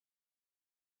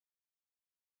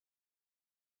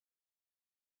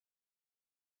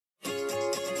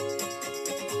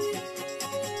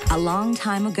A long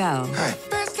time ago, Hi.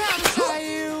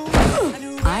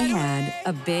 I had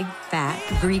a big, fat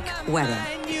Greek wedding.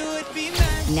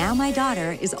 Now my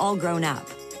daughter is all grown up.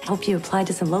 Hope you applied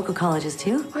to some local colleges,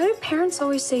 too. Why do parents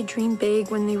always say dream big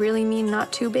when they really mean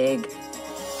not too big?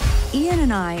 Ian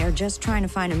and I are just trying to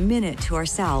find a minute to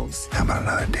ourselves. How about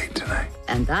another date tonight?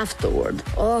 And afterward,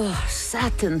 oh,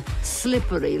 satin,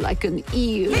 slippery like an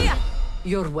eel. Nia!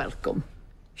 You're welcome.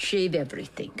 Shave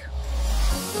everything.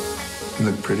 You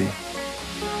look pretty.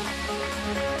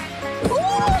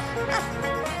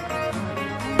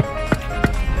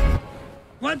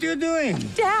 What are you doing?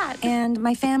 Dad! And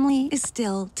my family is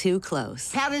still too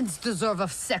close. Parents deserve a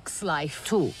sex life,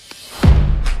 too.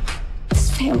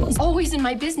 This family's always in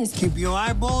my business. Keep your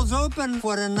eyeballs open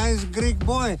for a nice Greek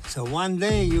boy, so one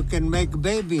day you can make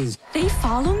babies. They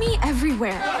follow me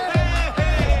everywhere.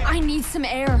 I need some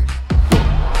air.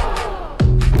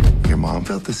 Your mom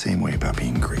felt the same way about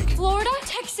being Greek. Florida,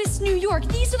 Texas, New York.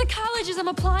 These are the colleges I'm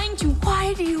applying to.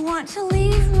 Why do you want to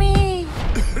leave me?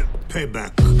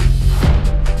 Payback.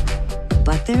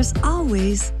 But there's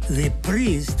always The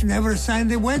priest never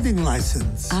signed a wedding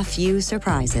license. a few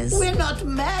surprises. We're not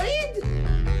married?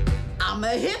 I'm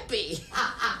a hippie.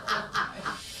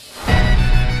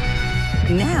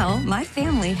 Now my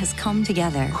family has come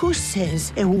together. Who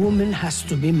says a woman has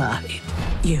to be married?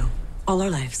 You. All our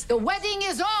lives. The wedding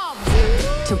is on!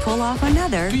 To pull off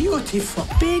another Beautiful.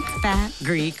 big, fat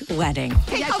Greek wedding.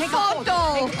 Take a photo!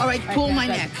 All right, pull my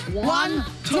neck. 1,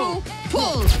 2,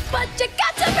 pull! But you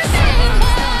got to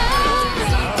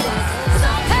remember.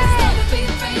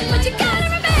 But you gotta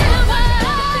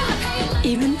remember.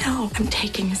 Even though I'm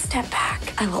taking a step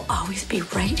back, I will always be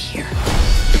right here.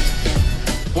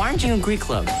 Why aren't you in Greek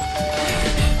club?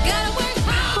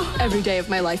 Every day of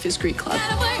my life is Greek club.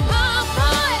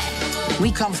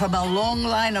 We come from a long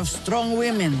line of strong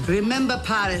women. Remember,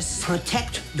 Paris,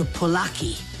 protect the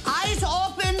Polaki. Eyes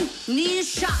open, knees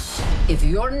shut. If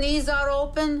your knees are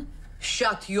open,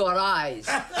 shut your eyes.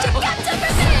 You got to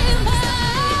remember.